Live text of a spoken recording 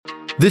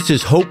This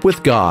is Hope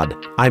with God.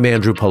 I'm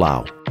Andrew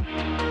Palau.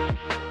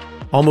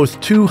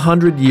 Almost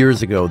 200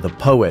 years ago, the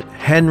poet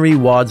Henry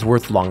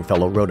Wadsworth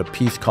Longfellow wrote a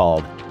piece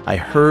called I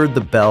Heard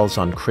the Bells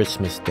on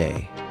Christmas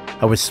Day.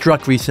 I was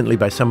struck recently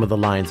by some of the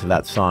lines of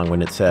that song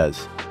when it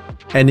says,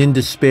 "And in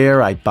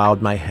despair I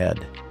bowed my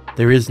head.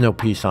 There is no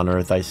peace on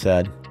earth, I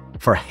said,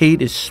 for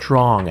hate is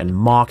strong and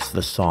mocks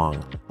the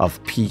song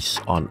of peace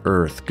on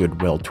earth,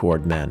 goodwill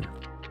toward men."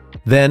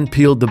 Then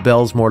pealed the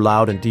bells more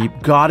loud and deep,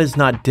 God is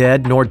not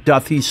dead, nor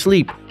doth he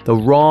sleep. The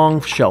wrong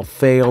shall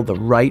fail, the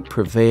right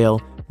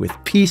prevail, with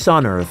peace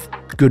on earth,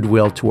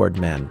 goodwill toward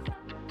men.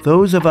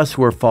 Those of us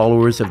who are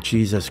followers of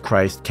Jesus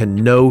Christ can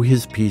know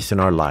his peace in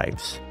our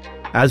lives.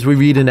 As we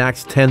read in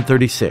Acts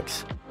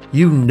 10:36,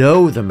 you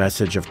know the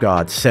message of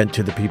God sent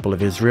to the people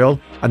of Israel,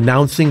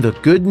 announcing the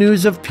good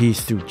news of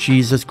peace through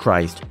Jesus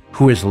Christ,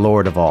 who is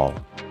Lord of all.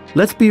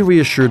 Let's be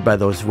reassured by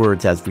those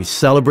words as we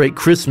celebrate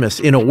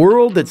Christmas in a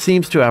world that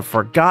seems to have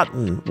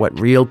forgotten what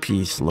real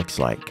peace looks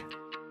like.